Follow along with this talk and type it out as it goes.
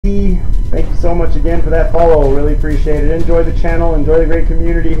Thank you so much again for that follow. Really appreciate it. Enjoy the channel. Enjoy the great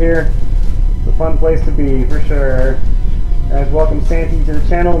community here. It's a fun place to be for sure. Guys, welcome Santi to the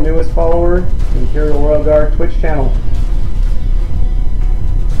channel, newest follower, Imperial Royal Guard Twitch channel.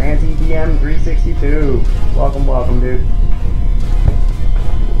 Santi DM 362. Welcome, dude.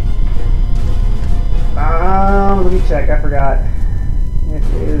 Let me check. I forgot. It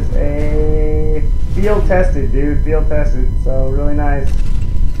is a field tested, dude. Field tested. So really nice.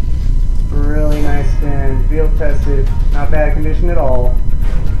 Really nice spin. Field tested. Not bad condition at all.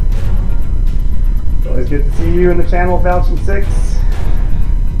 It's always good to see you in the channel, Falcon 6.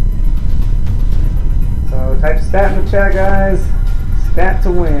 So type stat in the chat, guys. Stat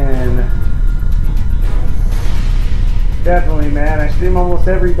to win. Definitely, man. I stream almost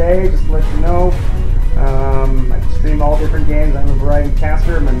every day, just to let you know. I stream all different games. I'm a variety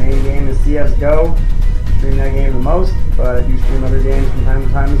caster. My main game is CSGO. I stream that game the most, but I do stream other games from time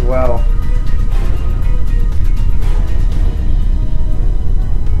to time as well.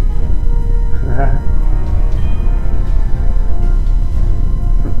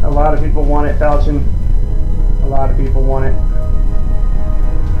 A lot of people want it, Falcon. A lot of people want it.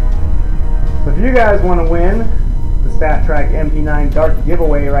 So if you guys want to win the StatTrak MP9 Dart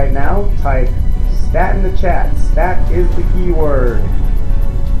giveaway right now, type stat in the chat. Stat is the keyword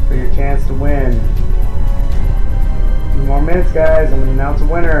for your chance to win. 2 more minutes, guys. I'm going to announce a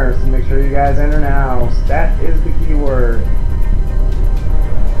winner, so make sure you guys enter now. Stat is the keyword.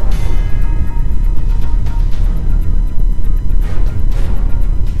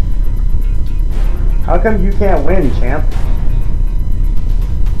 How come you can't win, champ?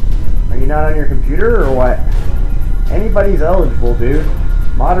 Are you not on your computer or what? Anybody's eligible, dude.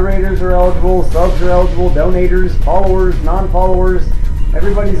 Moderators are eligible, subs are eligible, donators, followers, non-followers.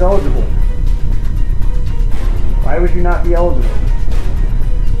 Everybody's eligible. Why would you not be eligible?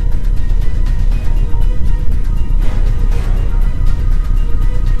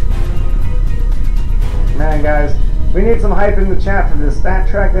 Man, guys, we need some hype in the chat for this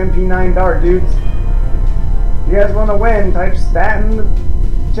StatTrak MP9 Dart, dudes. If you guys want to win, type stat in the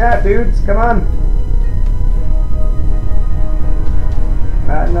chat, dudes. Come on.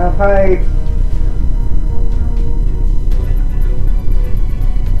 Not enough hype.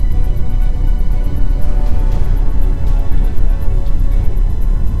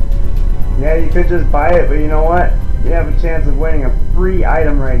 Yeah, you could just buy it, but you know what? You have a chance of winning a free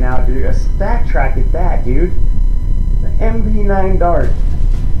item right now, dude. A StatTrak at that, dude. The MP9 Dart.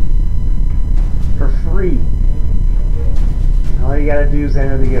 For free. All you gotta do is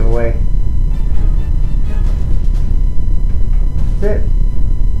enter the giveaway. That's it.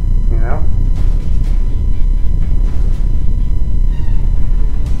 You know?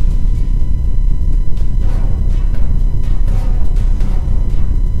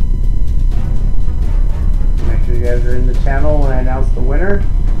 Make sure you guys are in the channel when I announce the winner.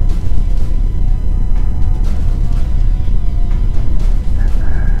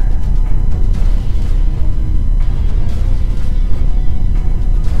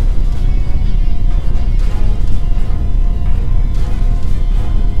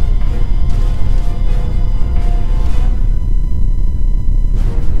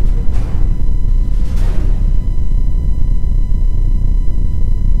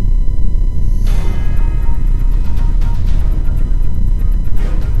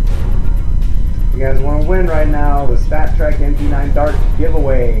 You guys want to win right now, the StatTrak MP9 Dart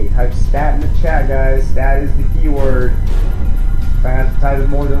giveaway. Type stat in the chat, guys. Stat is the keyword. If I have to type it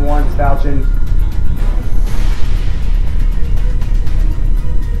more than once, Falcon.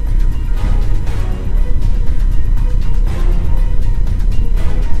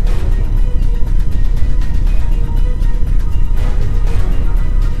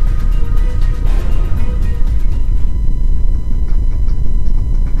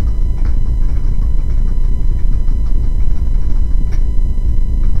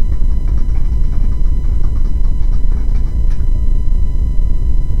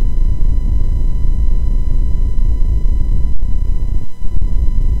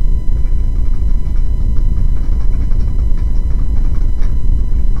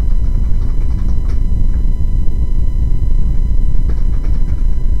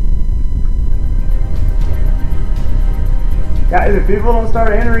 Guys, if people don't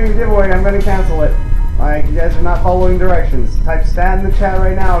start entering the giveaway, I'm going to cancel it. Like, you guys are not following directions. Type stat in the chat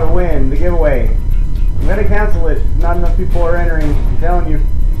right now to win the giveaway. I'm going to cancel it. Not enough people are entering. I'm telling you.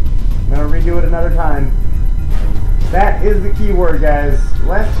 I'm going to redo it another time. That is the keyword, guys.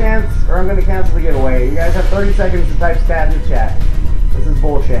 Last chance, or I'm going to cancel the giveaway. You guys have 30 seconds to type stat in the chat. This is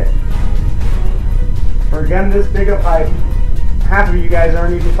bullshit. For again, this big of hype. half of you guys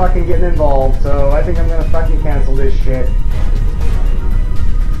aren't even fucking getting involved, so I think I'm gonna fucking cancel this shit.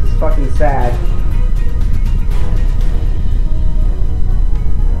 It's fucking sad.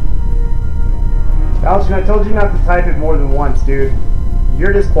 Alchin, I told you not to type it more than once, dude.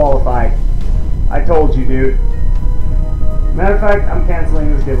 You're disqualified. I told you, dude. Matter of fact, I'm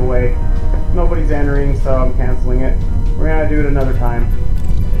canceling this giveaway. Nobody's entering, so I'm canceling it. We're gonna do it another time.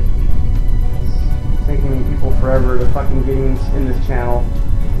 It's taking people forever to fucking get in this channel.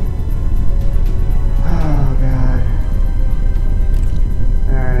 Oh, God.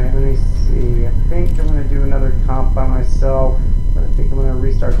 Alright, let me see. I think I'm gonna do another comp by myself, but I think I'm gonna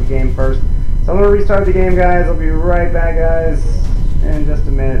restart the game first. So I'm gonna restart the game, guys. I'll be right back, guys, in just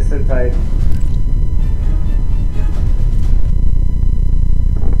a minute. Sit tight.